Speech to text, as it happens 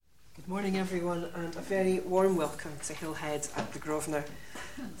Good morning, everyone, and a very warm welcome to Hillhead at the Grosvenor.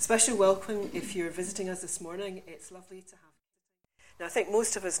 Special welcome if you're visiting us this morning. It's lovely to have you. Now, I think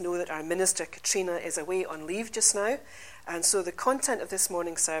most of us know that our minister, Katrina, is away on leave just now, and so the content of this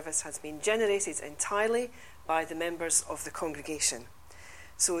morning's service has been generated entirely by the members of the congregation.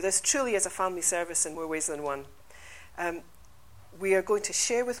 So this truly is a family service in more ways than one. We are going to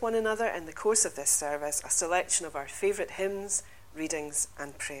share with one another in the course of this service a selection of our favourite hymns, readings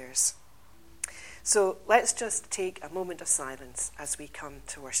and prayers. So let's just take a moment of silence as we come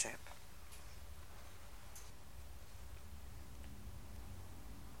to worship.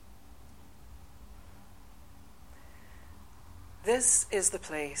 This is the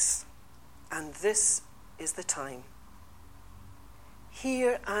place, and this is the time.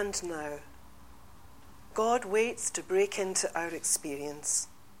 Here and now, God waits to break into our experience,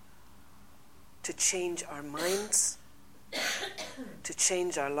 to change our minds, to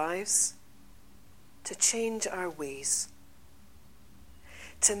change our lives, to change our ways,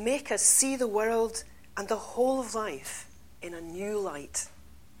 to make us see the world and the whole of life in a new light,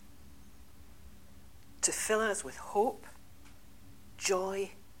 to fill us with hope,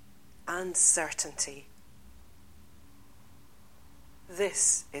 joy, and certainty.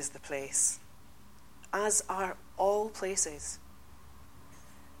 This is the place, as are all places.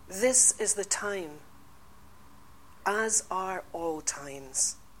 This is the time, as are all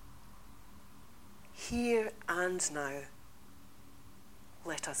times. Here and now,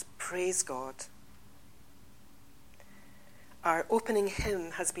 let us praise God. Our opening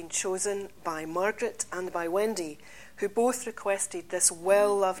hymn has been chosen by Margaret and by Wendy, who both requested this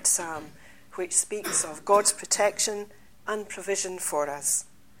well-loved psalm, which speaks of God's protection and provision for us.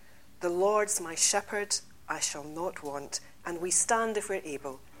 The Lord's my shepherd, I shall not want. And we stand, if we're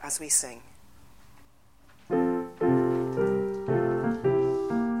able, as we sing.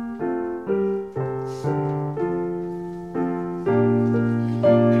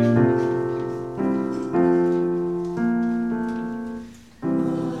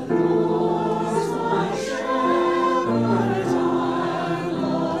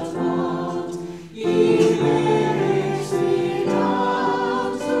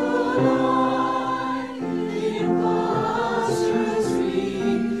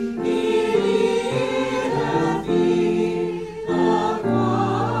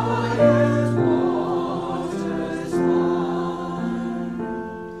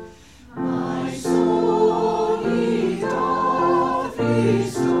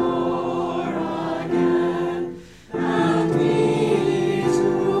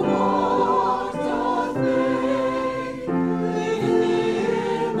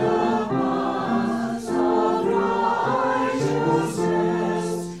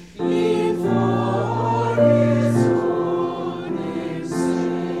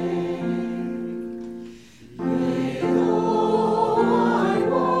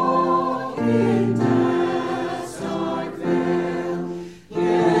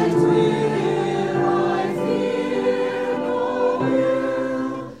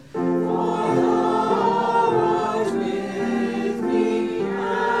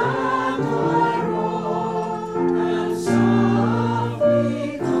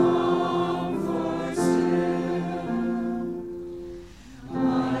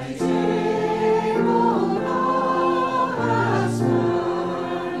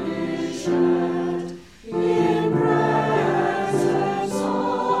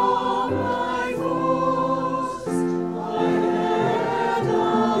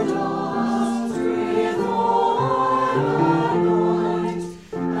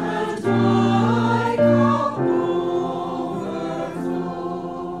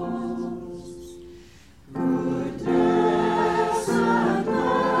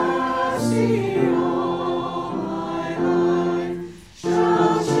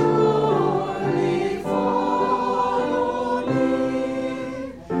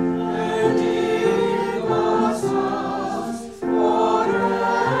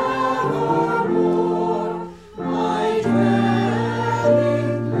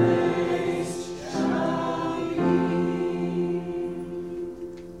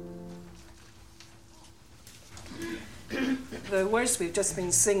 We've just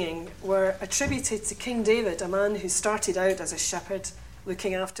been singing were attributed to King David, a man who started out as a shepherd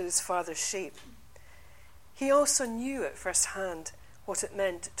looking after his father's sheep. He also knew at first hand what it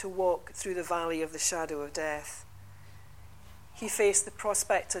meant to walk through the valley of the shadow of death. He faced the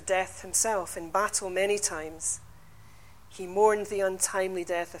prospect of death himself in battle many times. He mourned the untimely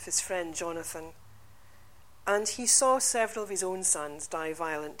death of his friend Jonathan, and he saw several of his own sons die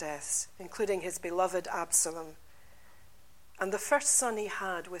violent deaths, including his beloved Absalom. and the first son he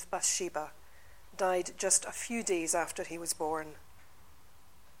had with Bathsheba died just a few days after he was born.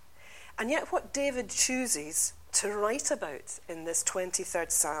 And yet what David chooses to write about in this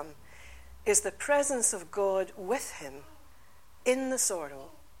 23rd Psalm is the presence of God with him in the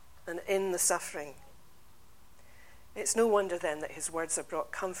sorrow and in the suffering. It's no wonder then that his words have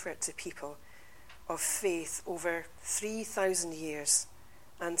brought comfort to people of faith over 3,000 years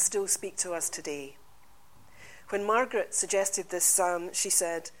and still speak to us today. When Margaret suggested this psalm, she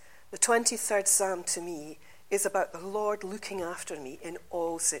said, "The 23rd Psalm to me is about the Lord looking after me in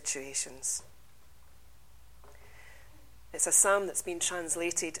all situations." It's a psalm that's been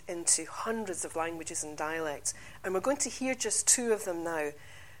translated into hundreds of languages and dialects, and we're going to hear just two of them now.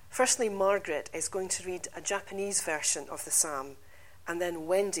 Firstly, Margaret is going to read a Japanese version of the psalm, and then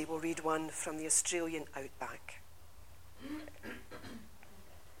Wendy will read one from the Australian outback.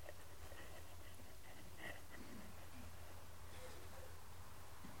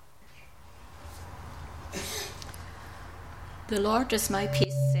 The Lord is my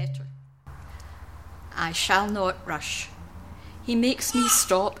pace setter. I shall not rush. He makes me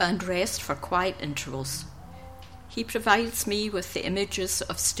stop and rest for quiet intervals. He provides me with the images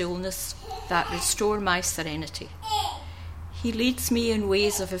of stillness that restore my serenity. He leads me in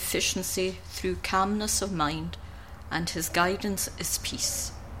ways of efficiency through calmness of mind, and his guidance is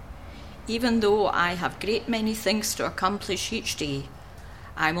peace. Even though I have great many things to accomplish each day,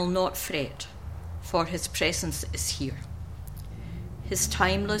 I will not fret, for his presence is here. His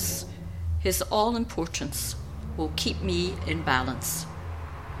timeless, his all-importance will keep me in balance.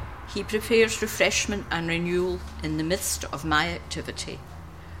 He prepares refreshment and renewal in the midst of my activity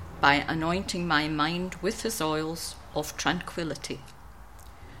by anointing my mind with his oils of tranquility.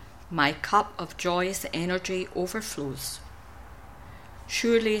 My cup of joyous energy overflows.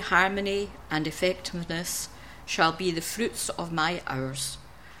 Surely harmony and effectiveness shall be the fruits of my hours,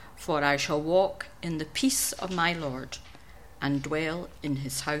 for I shall walk in the peace of my Lord and dwell in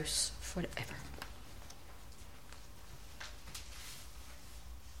his house forever.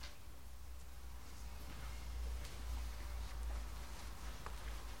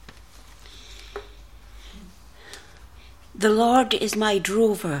 The Lord is my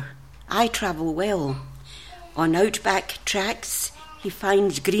drover, I travel well. On outback tracks he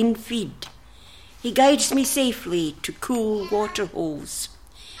finds green feed. He guides me safely to cool water holes.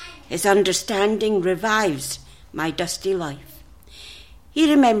 His understanding revives my dusty life. He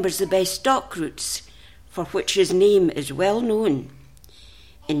remembers the best stock routes, for which his name is well known.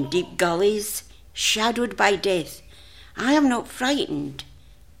 In deep gullies, shadowed by death, I am not frightened.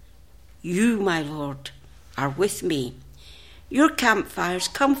 You, my Lord, are with me. Your campfires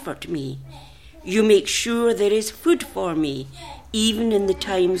comfort me. You make sure there is food for me, even in the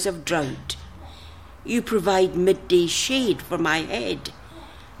times of drought. You provide midday shade for my head.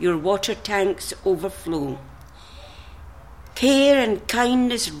 Your water tanks overflow. Care and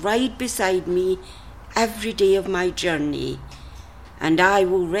kindness ride beside me every day of my journey, and I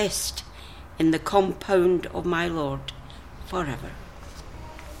will rest in the compound of my Lord forever.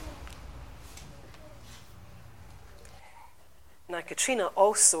 Now, Katrina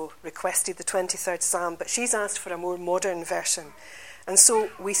also requested the 23rd Psalm, but she's asked for a more modern version. And so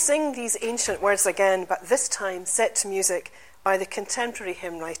we sing these ancient words again, but this time set to music by the contemporary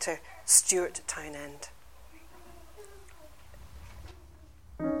hymn writer Stuart Townend.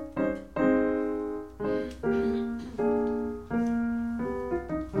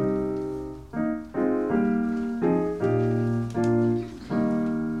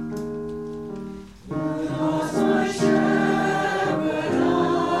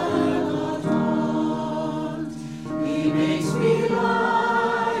 He leads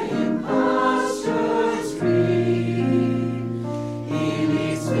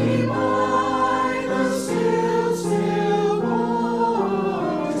me by the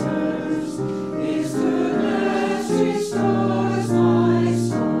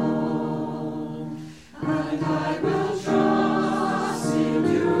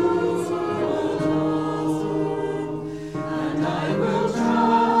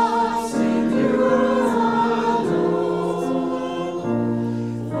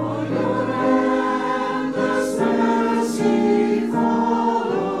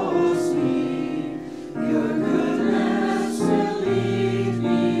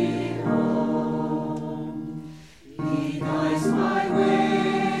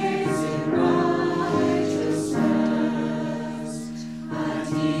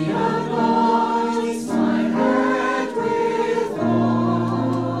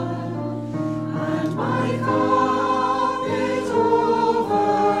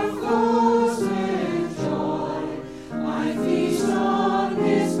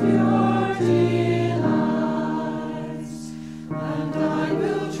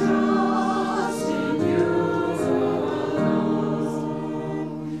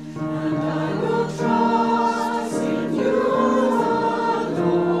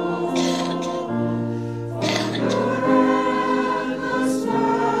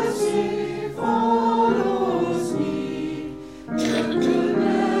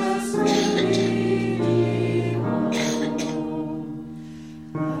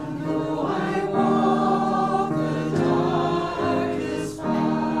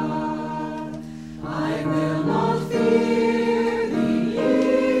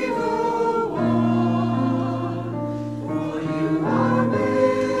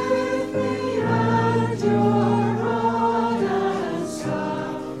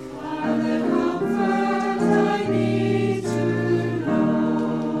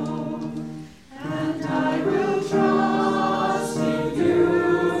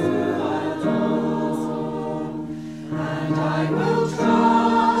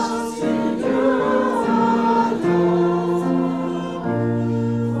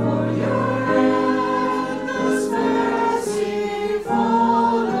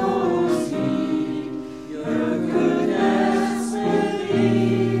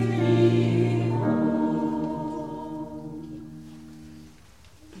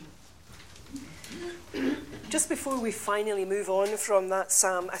we finally move on from that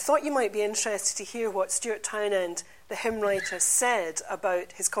psalm, I thought you might be interested to hear what Stuart Townend, the hymn writer, said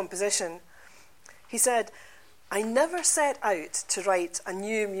about his composition. He said, "I never set out to write a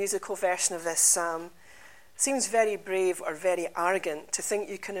new musical version of this psalm. It seems very brave or very arrogant to think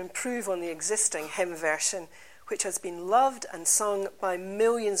you can improve on the existing hymn version, which has been loved and sung by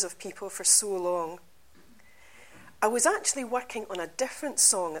millions of people for so long. I was actually working on a different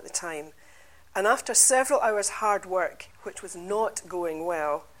song at the time, and after several hours' hard work, which was not going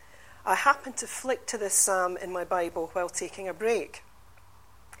well, I happened to flick to this psalm in my Bible while taking a break.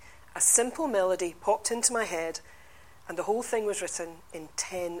 A simple melody popped into my head, and the whole thing was written in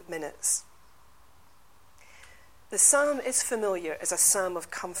 10 minutes. The psalm is familiar as a psalm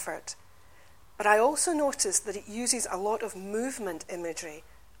of comfort, but I also noticed that it uses a lot of movement imagery,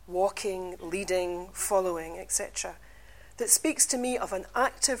 walking, leading, following, etc., that speaks to me of an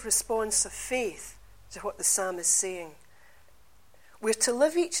active response of faith to what the psalm is saying. We're to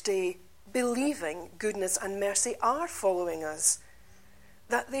live each day believing goodness and mercy are following us,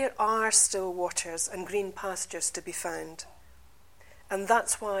 that there are still waters and green pastures to be found. And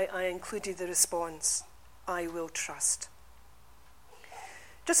that's why I included the response, I will trust.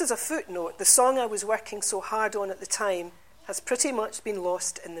 Just as a footnote, the song I was working so hard on at the time has pretty much been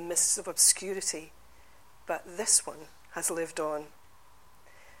lost in the mists of obscurity, but this one has lived on.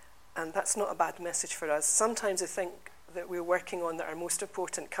 And that's not a bad message for us. Sometimes I think that we're working on that are most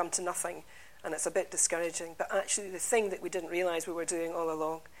important come to nothing, and it's a bit discouraging, but actually the thing that we didn't realise we were doing all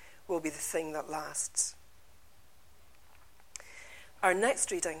along will be the thing that lasts. Our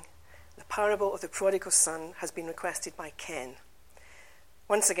next reading, the parable of the prodigal son, has been requested by Ken.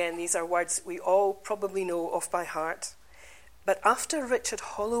 Once again, these are words we all probably know off by heart. But after Richard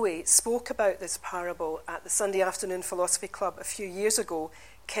Holloway spoke about this parable at the Sunday Afternoon Philosophy Club a few years ago,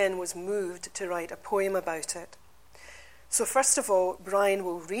 Ken was moved to write a poem about it. So first of all, Brian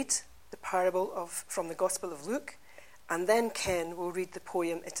will read the parable from the Gospel of Luke, and then Ken will read the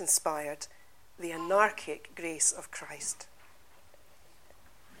poem it inspired, The Anarchic Grace of Christ.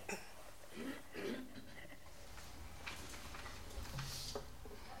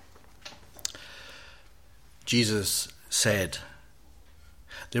 Jesus said,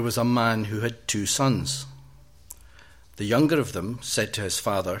 there was a man who had 2 sons. The younger of them said to his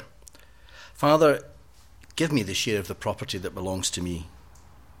father, Father, give me the share of the property that belongs to me.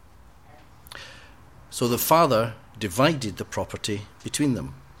 So the father divided the property between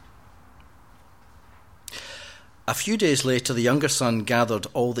them. A few days later, the younger son gathered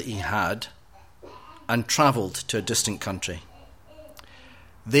all that he had and travelled to a distant country.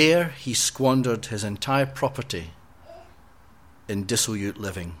 There he squandered his entire property in dissolute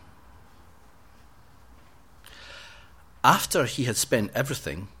living. After he had spent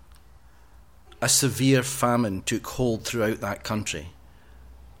everything, a severe famine took hold throughout that country,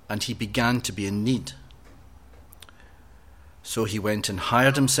 and he began to be in need. So he went and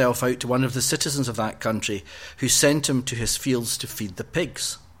hired himself out to one of the citizens of that country, who sent him to his fields to feed the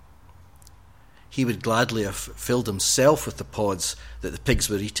pigs. He would gladly have filled himself with the pods that the pigs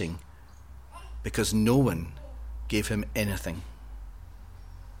were eating, because no one gave him anything.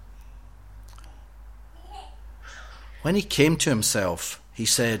 When he came to himself, he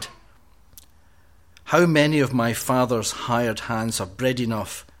said, How many of my father's hired hands have bread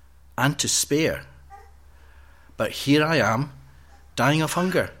enough and to spare? But here I am, dying of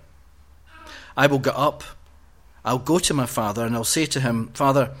hunger. I will get up, I'll go to my father, and I'll say to him,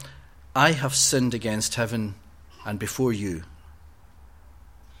 Father, I have sinned against heaven and before you.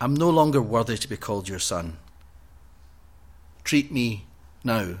 I'm no longer worthy to be called your son. Treat me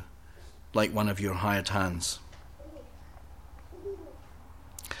now like one of your hired hands.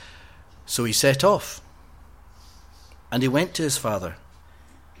 So he set off, and he went to his father.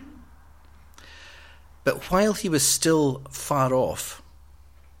 But while he was still far off,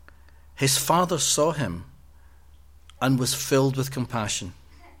 his father saw him and was filled with compassion.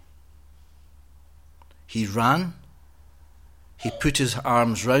 He ran, he put his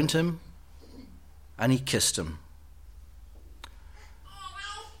arms round him, and he kissed him.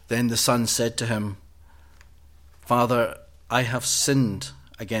 Then the son said to him, Father, I have sinned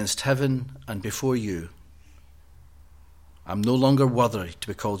against heaven and before you. I'm no longer worthy to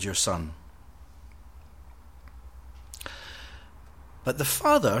be called your son. But the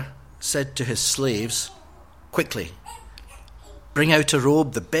father said to his slaves, Quickly, bring out a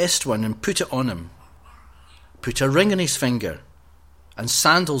robe, the best one, and put it on him. Put a ring on his finger and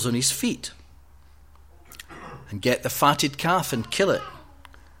sandals on his feet. And get the fatted calf and kill it.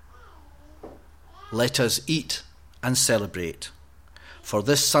 Let us eat and celebrate. For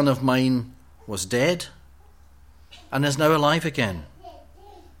this son of mine was dead and is now alive again.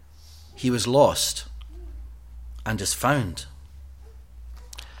 He was lost and is found.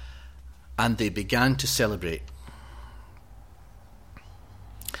 And they began to celebrate.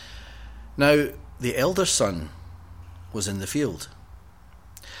 Now, the elder son was in the field.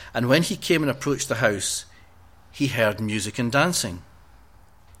 And when he came and approached the house, he heard music and dancing.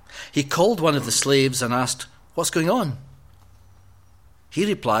 He called one of the slaves and asked, "What's going on?" He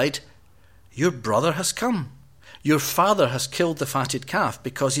replied, "Your brother has come. Your father has killed the fatted calf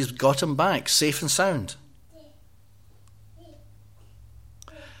because he's got him back safe and sound."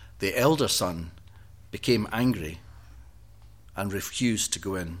 The elder son became angry and refused to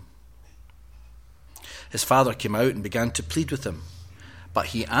go in. His father came out and began to plead with him. But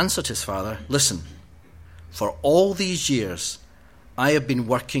he answered his father, "Listen, for all these years I have been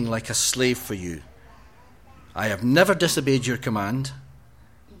working like a slave for you. I have never disobeyed your command,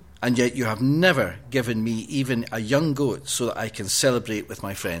 and yet you have never given me even a young goat so that I can celebrate with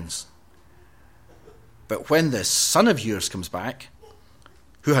my friends. But when this son of yours comes back,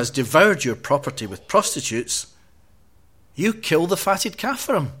 who has devoured your property with prostitutes, you kill the fatted calf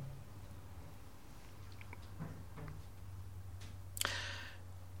for him."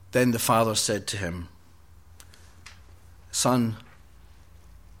 Then the father said to him, "Son,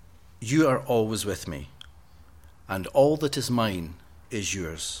 you are always with me, and all that is mine is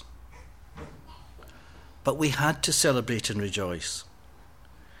yours. But we had to celebrate and rejoice,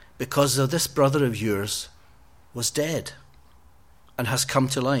 because this brother of yours was dead and has come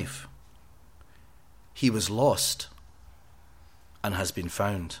to life. He was lost and has been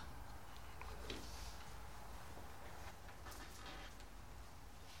found."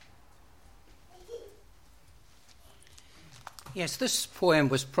 Yes, this poem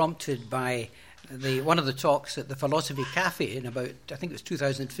was prompted by one of the talks at the Philosophy Cafe in about, I think it was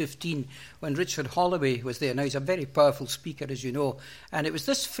 2015, when Richard Holloway was there. Now, he's a very powerful speaker, as you know, and it was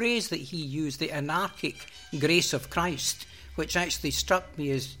this phrase that he used, the anarchic grace of Christ, which actually struck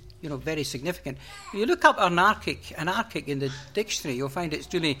me as, very significant. If you look up anarchic in the dictionary, you'll find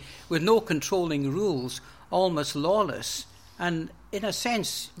it's really with no controlling rules, almost lawless. And in a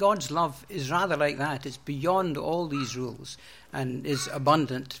sense, God's love is rather like that. It's beyond all these rules and is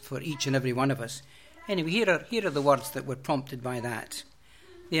abundant for each and every one of us. Anyway, here are the words that were prompted by that.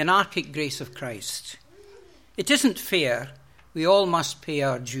 The anarchic grace of Christ. It isn't fair. We all must pay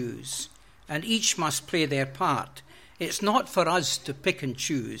our dues, and each must play their part. It's not for us to pick and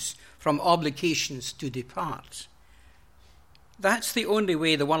choose from obligations to depart. That's the only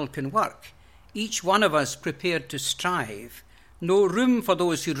way the world can work. Each one of us prepared to strive. No room for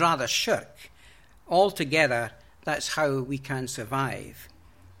those who'd rather shirk. Altogether, that's how we can survive.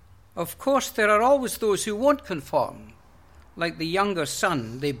 Of course, there are always those who won't conform. Like the younger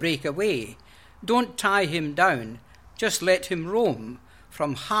son, they break away. Don't tie him down, just let him roam.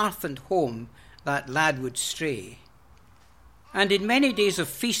 From hearth and home, that lad would stray. And in many days of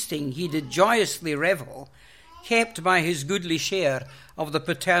feasting he did joyously revel, kept by his goodly share of the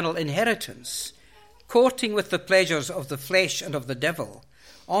paternal inheritance, courting with the pleasures of the flesh and of the devil,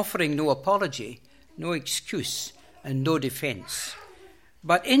 offering no apology, no excuse, and no defence.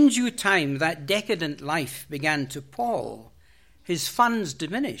 But in due time that decadent life began to pall. His funds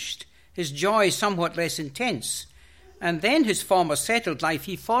diminished, his joy somewhat less intense, and then his former settled life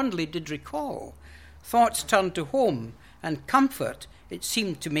he fondly did recall. Thoughts turned to home, and comfort, it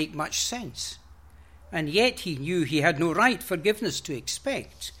seemed to make much sense. And yet he knew he had no right forgiveness to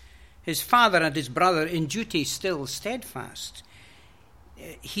expect. His father and his brother in duty still steadfast.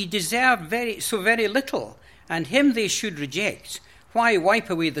 He deserved very little, and him they should reject. Why wipe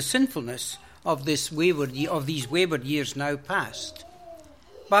away the sinfulness of these wayward years now past?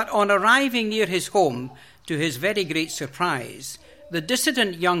 But on arriving near his home, to his very great surprise, the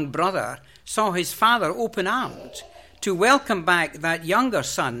dissident young brother saw his father open-armed to welcome back that younger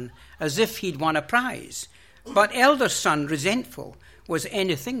son as if he'd won a prize. But elder son, resentful, was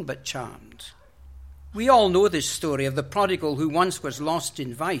anything but charmed. We all know this story of the prodigal who once was lost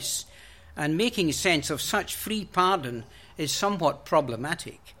in vice, and making sense of such free pardon is somewhat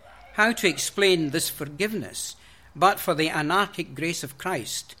problematic. How to explain this forgiveness but for the anarchic grace of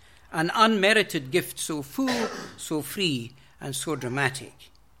Christ, an unmerited gift so full, so free, and so dramatic?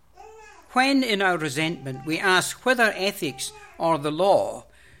 When in our resentment we ask whether ethics or the law,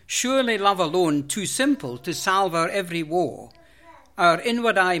 surely love alone too simple to salve our every woe, our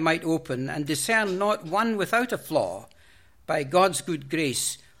inward eye might open and discern not one without a flaw. By God's good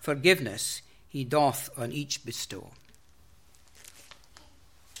grace, forgiveness he doth on each bestow.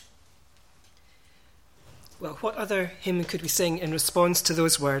 Well, what other hymn could we sing in response to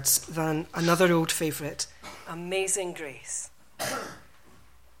those words than another old favourite, Amazing Grace.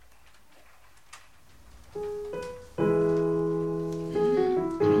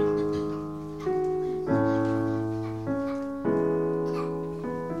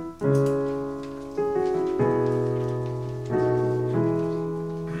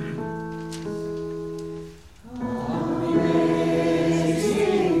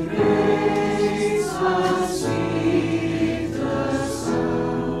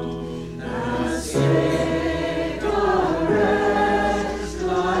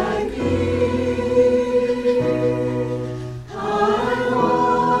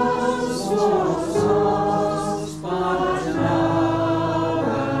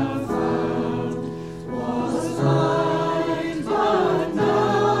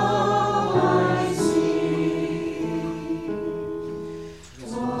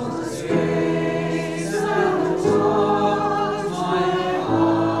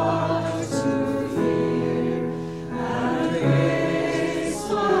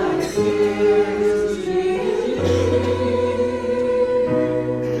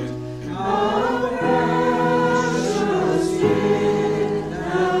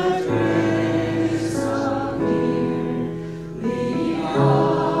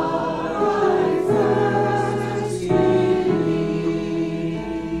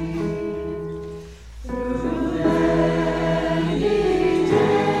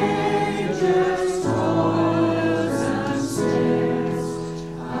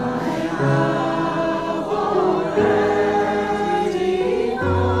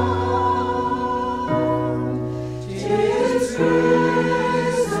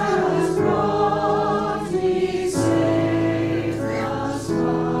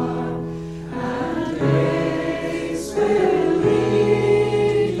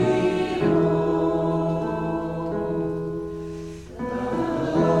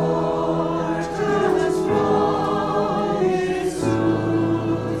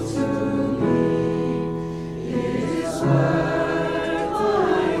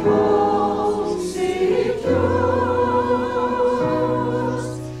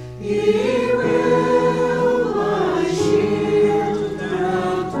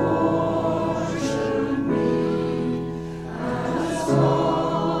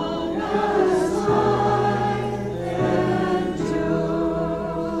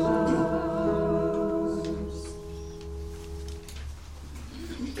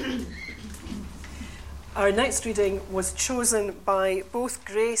 Our next reading was chosen by both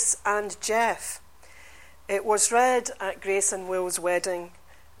Grace and Jeff. It was read at Grace and Will's wedding,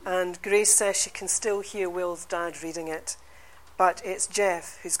 and Grace says she can still hear Will's dad reading it, but it's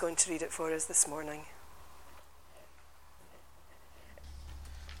Jeff who's going to read it for us this morning.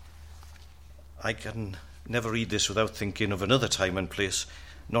 I can never read this without thinking of another time and place,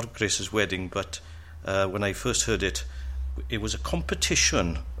 not Grace's wedding, but when I first heard it, it was a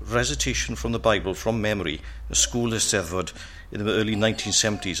competition, recitation from the Bible from memory, a school in Eisteddfod in the early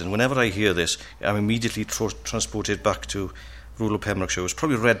 1970s. And whenever I hear this, I'm immediately transported back to rural Pembrokeshire. It was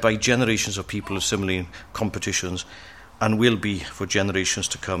probably read by generations of people in similar competitions and will be for generations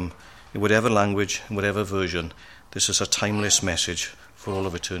to come. In whatever language, in whatever version, this is a timeless message for all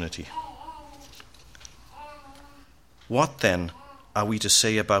of eternity. What then are we to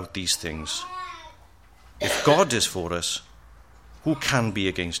say about these things? If God is for us, who can be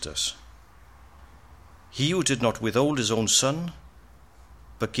against us? He who did not withhold his own son,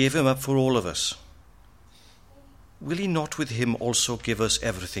 but gave him up for all of us, will he not with him also give us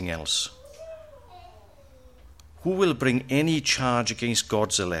everything else? Who will bring any charge against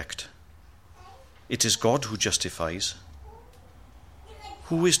God's elect? It is God who justifies.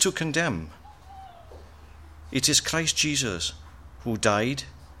 Who is to condemn? It is Christ Jesus, who died,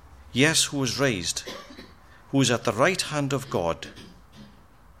 yes, who was raised, who is at the right hand of God,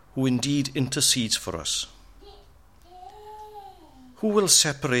 who indeed intercedes for us. Who will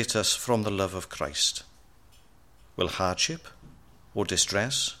separate us from the love of Christ? Will hardship, or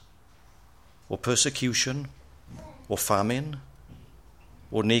distress, or persecution, or famine,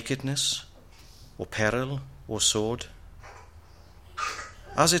 or nakedness, or peril, or sword?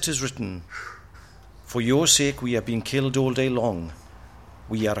 As it is written, for your sake we are being killed all day long.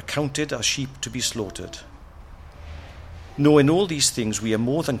 We are accounted as sheep to be slaughtered. No, in all these things we are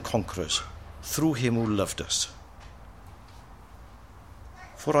more than conquerors through him who loved us.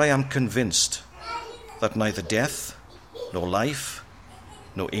 For I am convinced that neither death, nor life,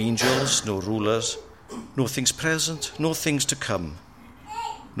 nor angels, nor rulers, nor things present, nor things to come,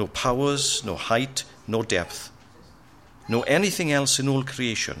 nor powers, nor height, nor depth, nor anything else in all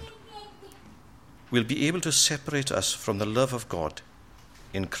creation will be able to separate us from the love of God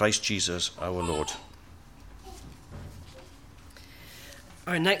in Christ Jesus our Lord.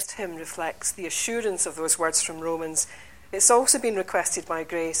 Our next hymn reflects the assurance of those words from Romans. It's also been requested by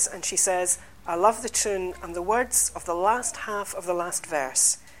Grace, and she says, I love the tune and the words of the last half of the last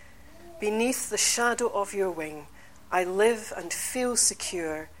verse. Beneath the shadow of your wing, I live and feel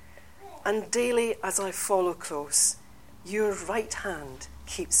secure, and daily as I follow close, your right hand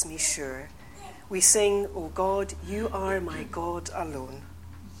keeps me sure. We sing, O God, you are my God alone.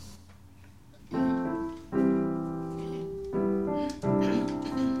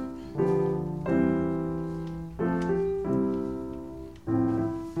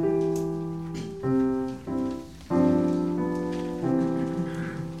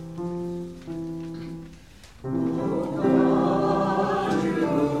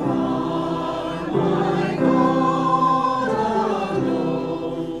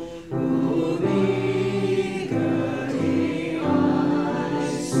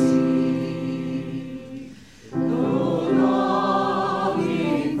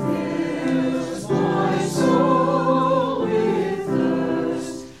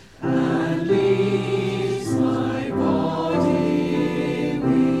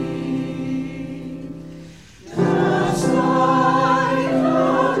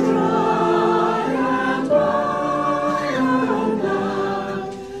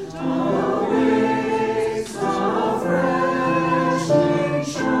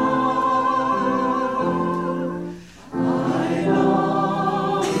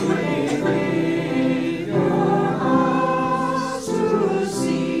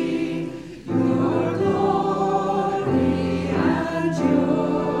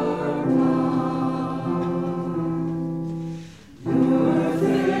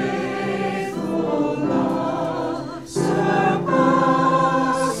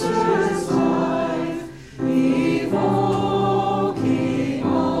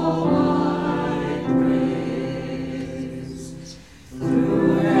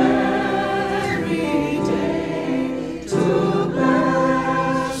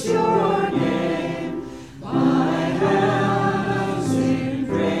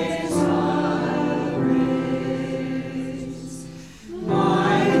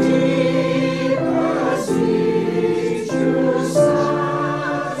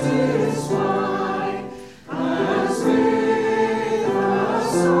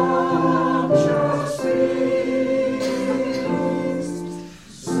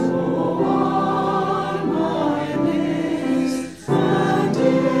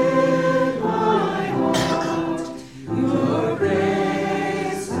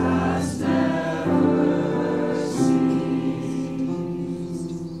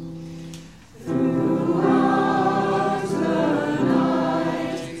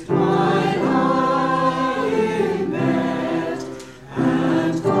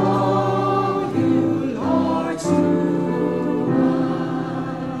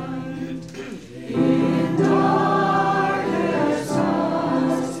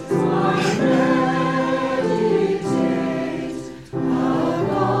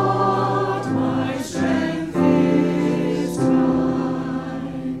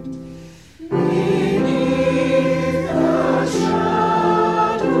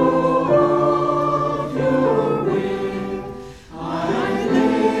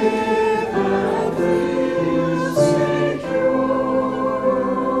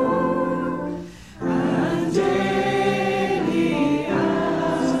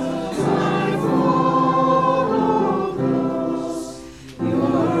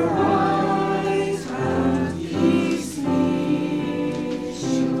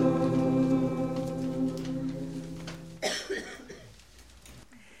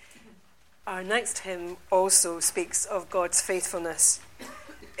 Our next hymn also speaks of God's faithfulness.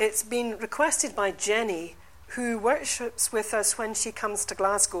 It's been requested by Jenny, who worships with us when she comes to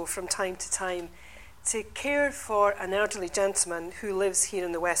Glasgow from time to time, to care for an elderly gentleman who lives here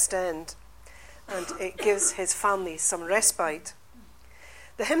in the West End, and it gives his family some respite.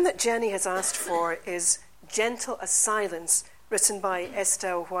 The hymn that Jenny has asked for is Gentle as Silence, written by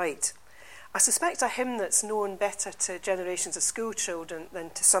Estelle White. I suspect a hymn that's known better to generations of school children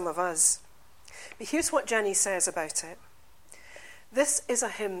than to some of us. But here's what Jenny says about it. This is a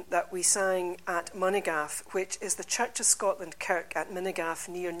hymn that we sang at Monagaff, which is the Church of Scotland kirk at Monagaff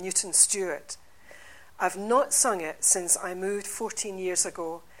near Newton Stewart. I've not sung it since I moved 14 years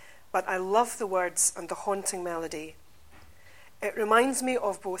ago, but I love the words and the haunting melody. It reminds me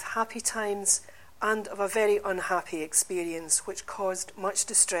of both happy times and of a very unhappy experience which caused much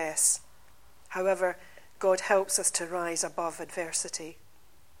distress. However, God helps us to rise above adversity.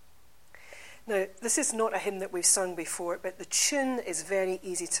 Now, this is not a hymn that we've sung before, but the tune is very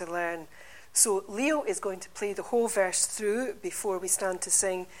easy to learn. So Leo is going to play the whole verse through before we stand to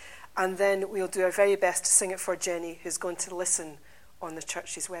sing, and then we'll do our very best to sing it for Jenny, who's going to listen on the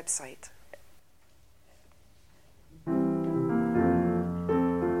church's website.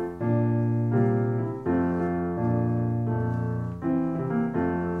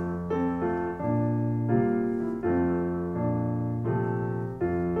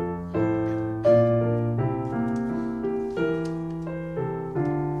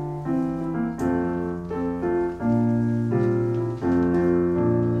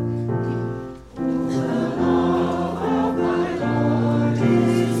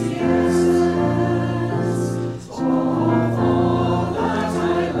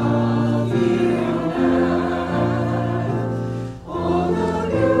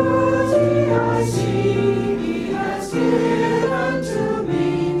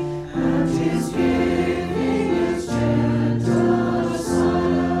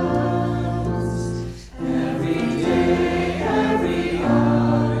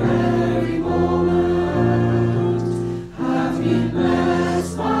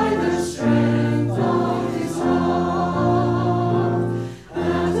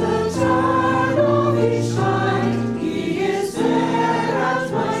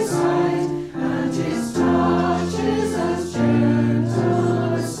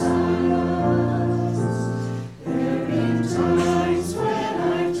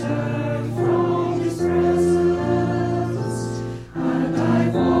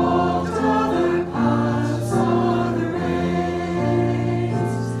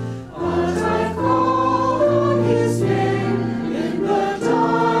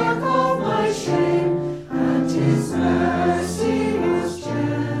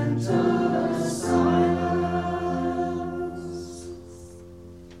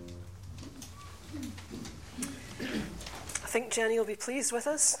 I think Jenny will be pleased with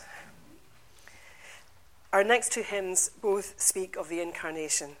us. Our next two hymns both speak of the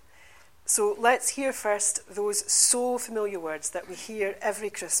Incarnation. So let's hear first those so familiar words that we hear every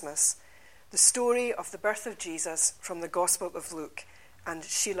Christmas, the story of the birth of Jesus from the Gospel of Luke, and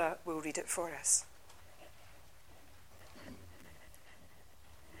Sheila will read it for us.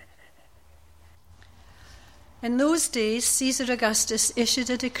 In those days, Caesar Augustus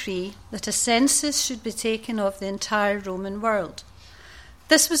issued a decree that a census should be taken of the entire Roman world.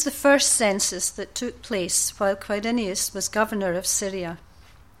 This was the first census that took place while Quirinius was governor of Syria.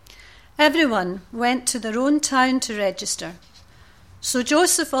 Everyone went to their own town to register. So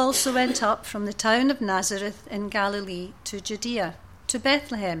Joseph also went up from the town of Nazareth in Galilee to Judea, to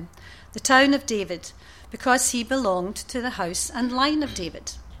Bethlehem, the town of David, because he belonged to the house and line of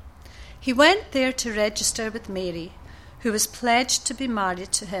David. He went there to register with Mary, who was pledged to be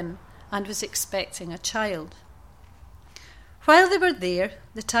married to him and was expecting a child. While they were there,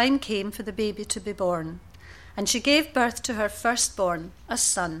 the time came for the baby to be born, and she gave birth to her firstborn, a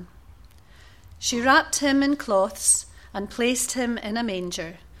son. She wrapped him in cloths and placed him in a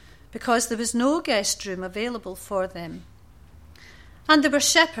manger, because there was no guest room available for them. And there were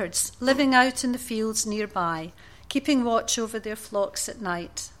shepherds living out in the fields nearby, keeping watch over their flocks at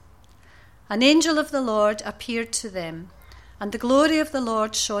night. An angel of the Lord appeared to them, and the glory of the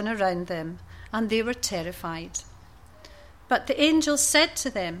Lord shone around them, and they were terrified. But the angel said to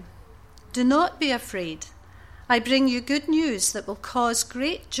them, "Do not be afraid. I bring you good news that will cause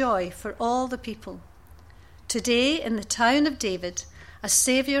great joy for all the people. Today, in the town of David, a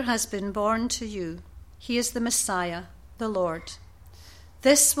Saviour has been born to you. He is the Messiah, the Lord.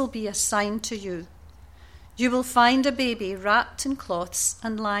 This will be a sign to you. You will find a baby wrapped in cloths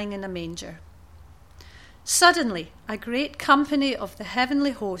and lying in a manger." Suddenly, a great company of the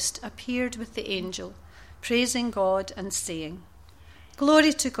heavenly host appeared with the angel, praising God and saying,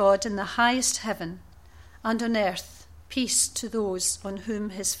 "Glory to God in the highest heaven, and on earth peace to those on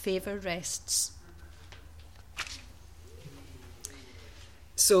whom his favour rests."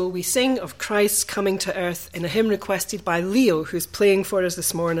 So we sing of Christ coming to earth in a hymn requested by Leo, who's playing for us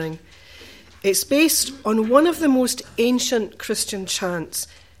this morning. It's based on one of the most ancient Christian chants,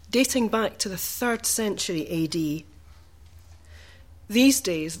 dating back to the 3rd century AD. These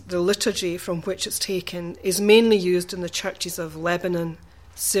days, the liturgy from which it's taken is mainly used in the churches of Lebanon,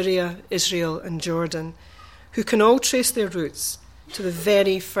 Syria, Israel, and Jordan, who can all trace their roots to the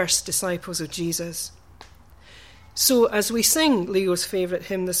very first disciples of Jesus. So as we sing Leo's favourite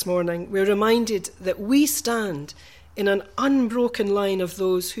hymn this morning, we're reminded that we stand in an unbroken line of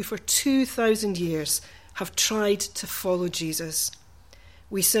those who for 2,000 years have tried to follow Jesus.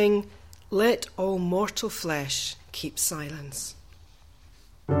 We sing, "Let all mortal flesh keep silence."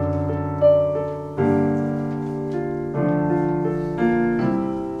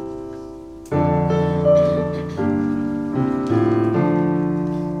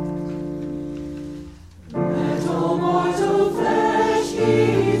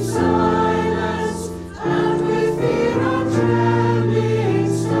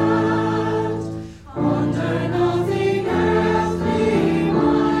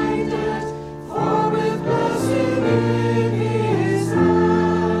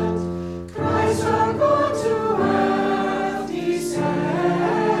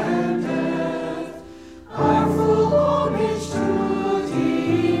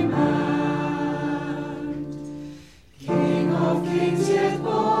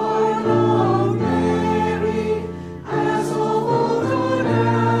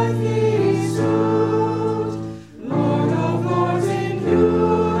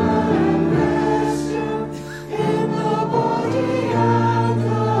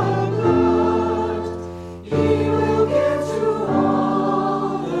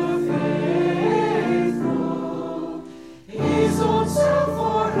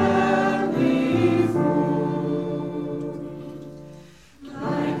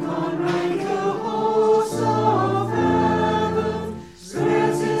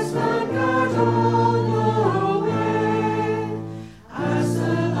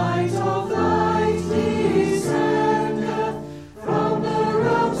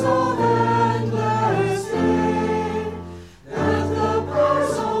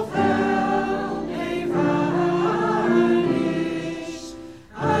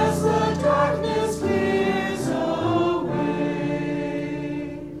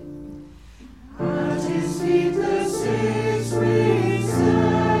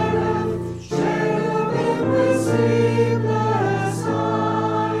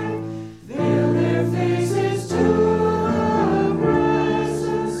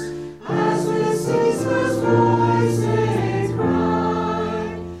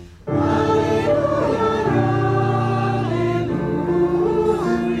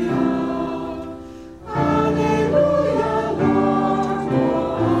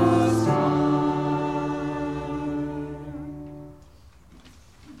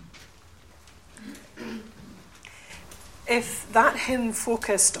 hymn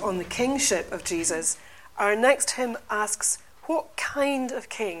focused on the kingship of Jesus, our next hymn asks what kind of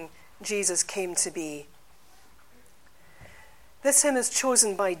king Jesus came to be. This hymn is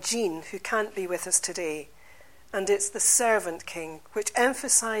chosen by Jean, who can't be with us today, and it's the servant king, which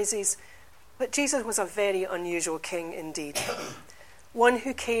emphasises that Jesus was a very unusual king indeed, one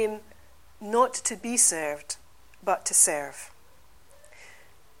who came not to be served, but to serve.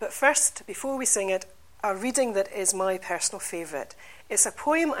 But first, before we sing it, a reading that is my personal favourite. It's a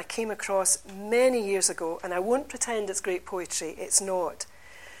poem I came across many years ago, and I won't pretend it's great poetry, it's not.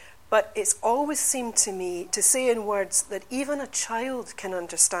 But it's always seemed to me to say in words that even a child can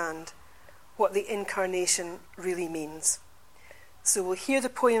understand what the incarnation really means. So we'll hear the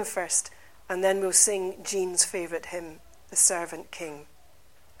poem first, and then we'll sing Jean's favourite hymn, The Servant King.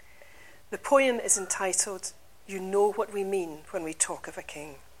 The poem is entitled, You Know What We Mean When We Talk of a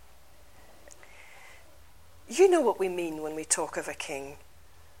King. You know what we mean when we talk of a king.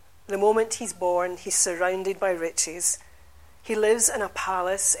 The moment he's born, he's surrounded by riches. He lives in a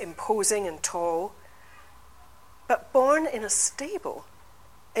palace, imposing and tall. But born in a stable,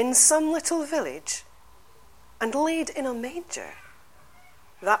 in some little village, and laid in a manger,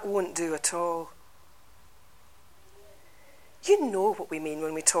 that won't do at all. You know what we mean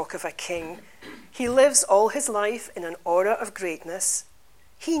when we talk of a king. He lives all his life in an aura of greatness.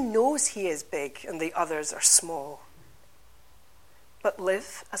 He knows he is big and the others are small. But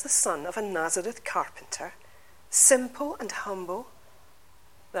live as the son of a Nazareth carpenter, simple and humble,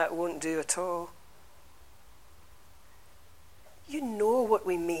 that won't do at all. You know what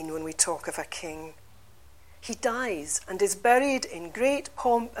we mean when we talk of a king. He dies and is buried in great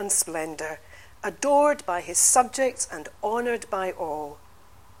pomp and splendour, adored by his subjects and honoured by all.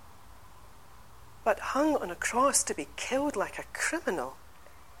 But hung on a cross to be killed like a criminal,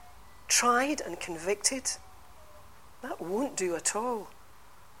 tried and convicted, that won't do at all.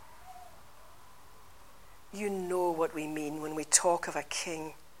 You know what we mean when we talk of a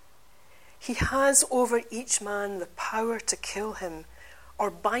king. He has over each man the power to kill him, or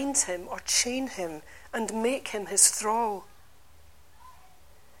bind him, or chain him, and make him his thrall.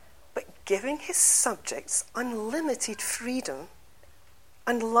 But giving his subjects unlimited freedom,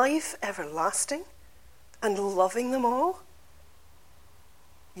 and life everlasting, and loving them all,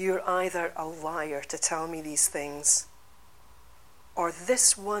 you're either a liar to tell me these things, or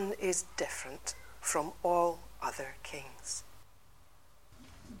this one is different from all other kings.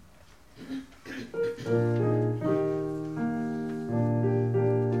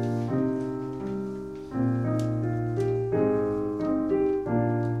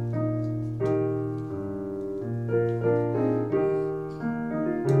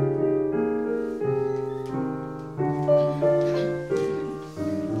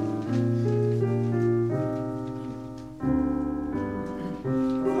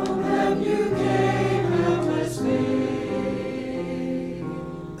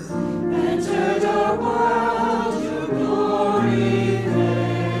 Entered our world.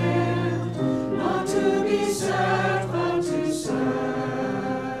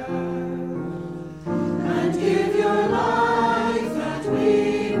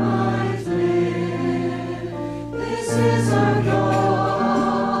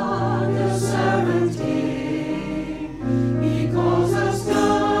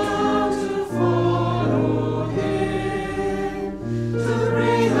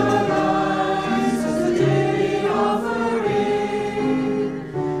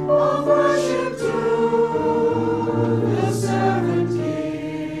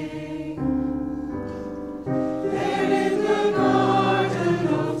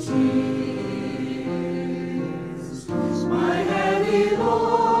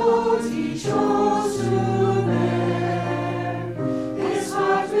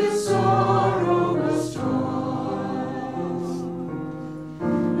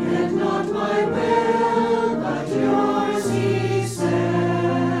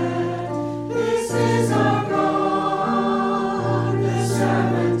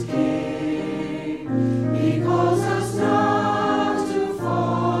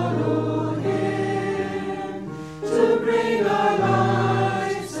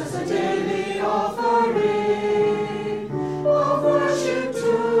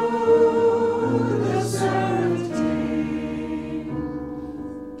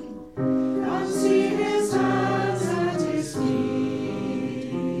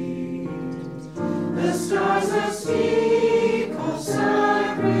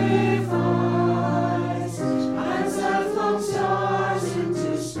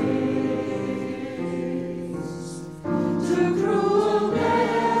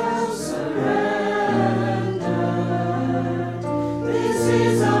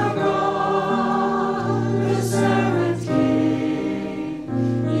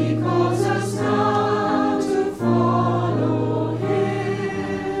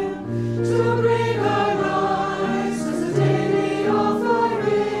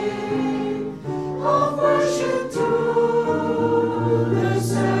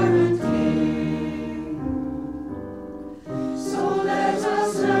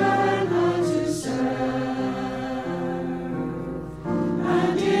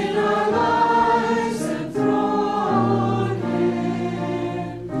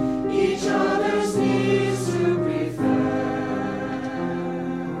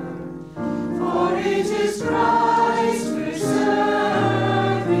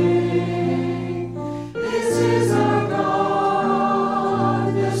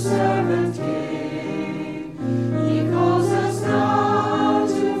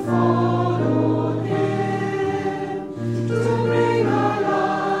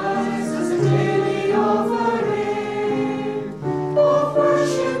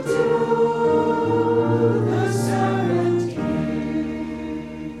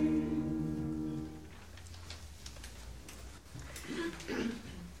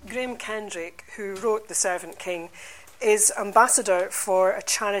 Graham Kendrick, who wrote The Servant King, is ambassador for a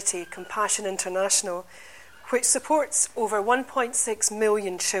charity, Compassion International, which supports over 1.6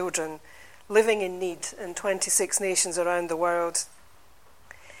 million children living in need in 26 nations around the world.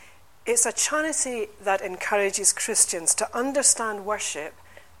 It's a charity that encourages Christians to understand worship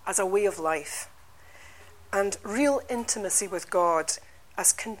as a way of life and real intimacy with God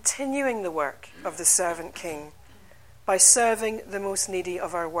as continuing the work of the Servant King by serving the most needy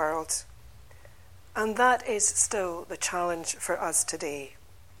of our world. And that is still the challenge for us today.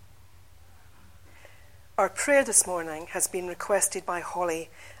 Our prayer this morning has been requested by Holly,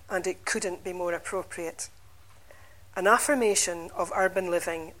 and it couldn't be more appropriate. An affirmation of urban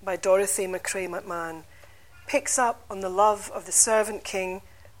living by Dorothy McCrae McMahon picks up on the love of the Servant King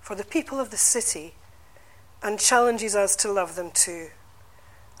for the people of the city and challenges us to love them too.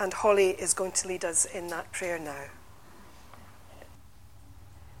 And Holly is going to lead us in that prayer now.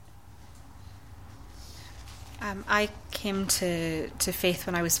 I came to faith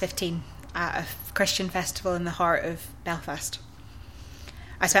when I was 15 at a Christian festival in the heart of Belfast.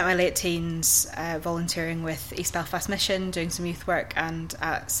 I spent my late teens volunteering with East Belfast Mission, doing some youth work, and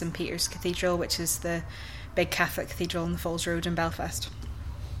at St Peter's Cathedral, which is the big Catholic cathedral on the Falls Road in Belfast.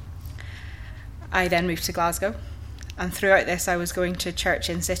 I then moved to Glasgow, and throughout this I was going to church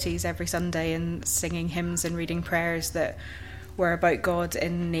in cities every Sunday and singing hymns and reading prayers that were about God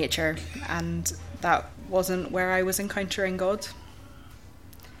in nature, and that wasn't where I was encountering God.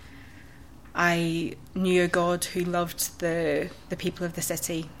 I knew a God who loved the people of the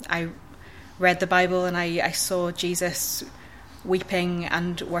city. I read the Bible and I saw Jesus weeping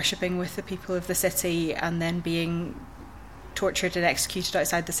and worshipping with the people of the city and then being tortured and executed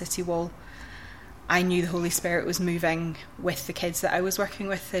outside the city wall. I knew the Holy Spirit was moving with the kids that I was working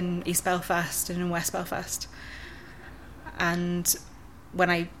with in East Belfast and in West Belfast. And when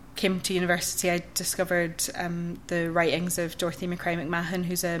I came to university, I discovered the writings of Dorothy McCrae McMahon,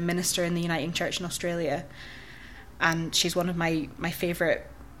 who's a minister in the Uniting Church in Australia. And she's one of my favourite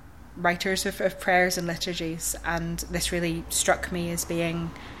writers of prayers and liturgies. And this really struck me as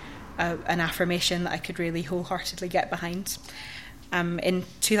being an affirmation that I could really wholeheartedly get behind. In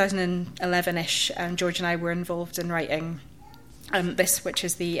 2011-ish, George and I were involved in writing this, which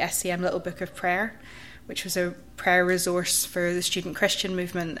is the SCM Little Book of Prayer, which was a prayer resource for the student Christian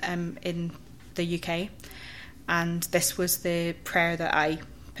movement in the UK. And this was the prayer that I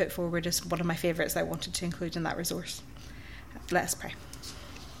put forward as one of my favourites that I wanted to include in that resource. Let us pray.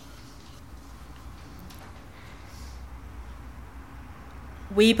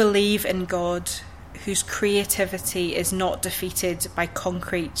 We believe in God, whose creativity is not defeated by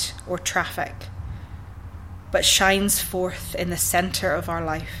concrete or traffic, but shines forth in the centre of our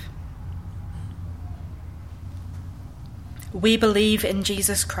life. We believe in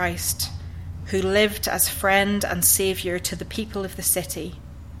Jesus Christ, who lived as friend and saviour to the people of the city,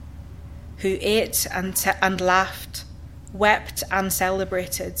 who ate and laughed, wept and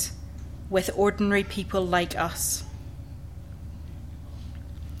celebrated with ordinary people like us.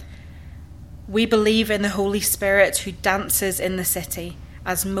 We believe in the Holy Spirit, who dances in the city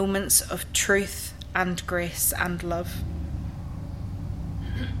as moments of truth and grace and love,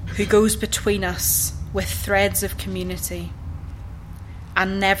 who goes between us with threads of community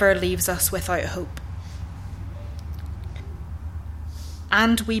and never leaves us without hope.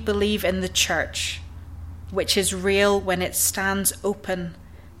 And we believe in the church, which is real when it stands open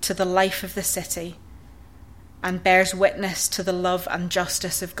to the life of the city and bears witness to the love and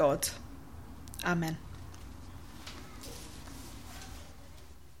justice of God. Amen.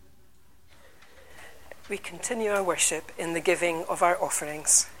 We continue our worship in the giving of our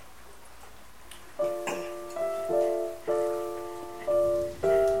offerings.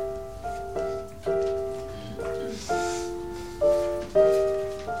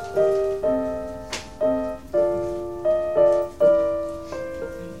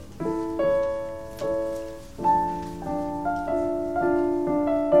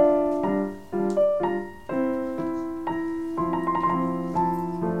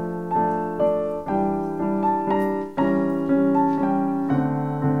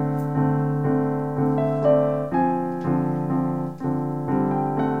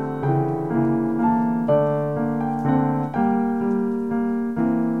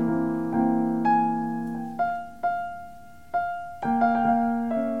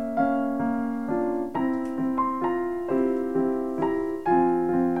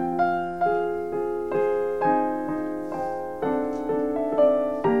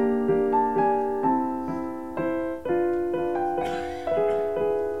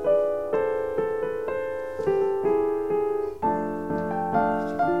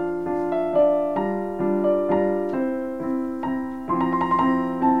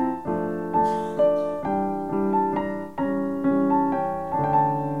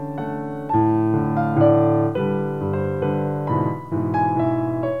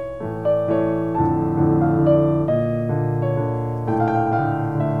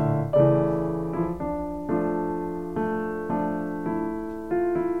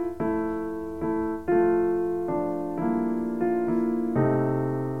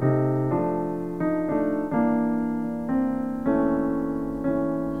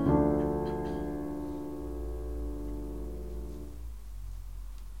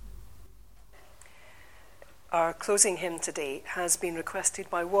 closing hymn today has been requested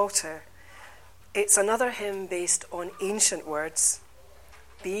by Walter. It's another hymn based on ancient words.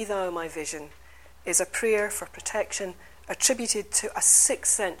 Be Thou My Vision is a prayer for protection attributed to a 6th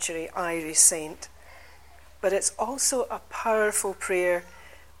century Irish saint. But it's also a powerful prayer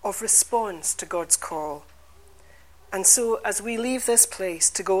of response to God's call. And so as we leave this place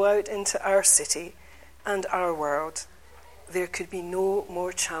to go out into our city and our world, there could be no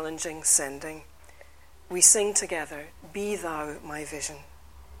more challenging sending. We sing together, Be Thou My Vision.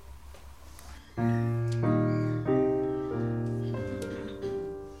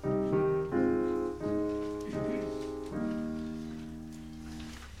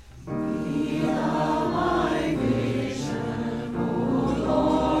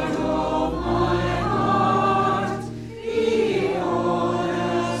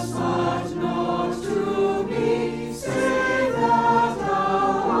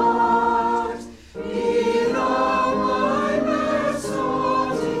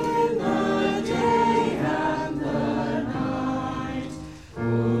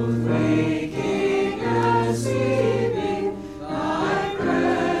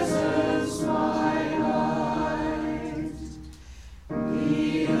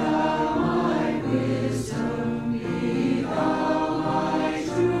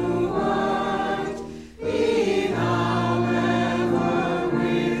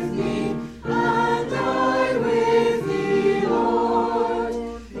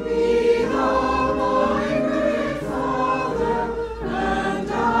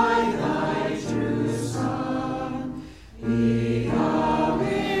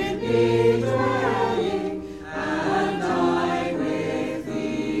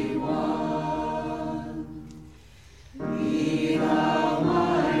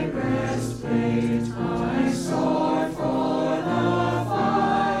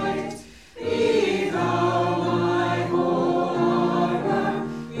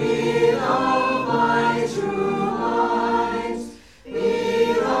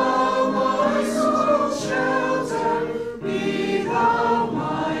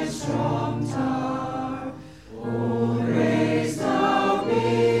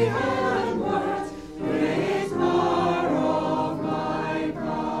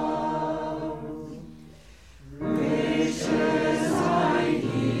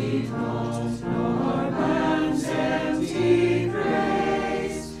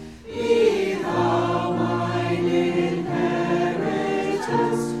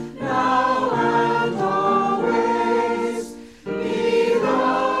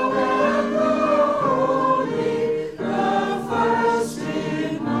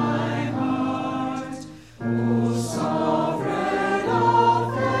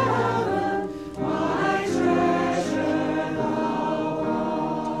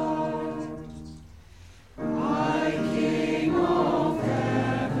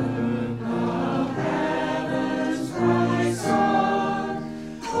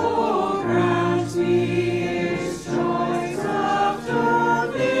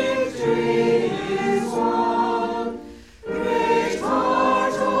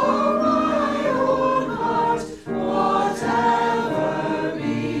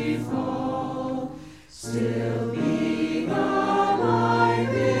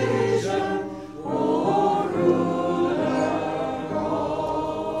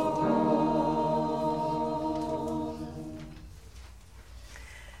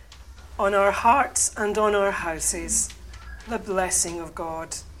 On our hearts and on our houses, the blessing of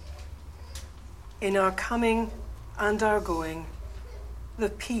God. In our coming and our going,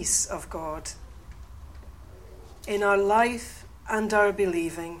 the peace of God. In our life and our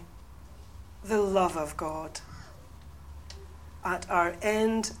believing, the love of God. At our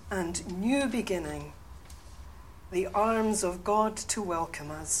end and new beginning, the arms of God to welcome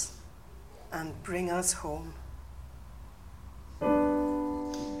us and bring us home.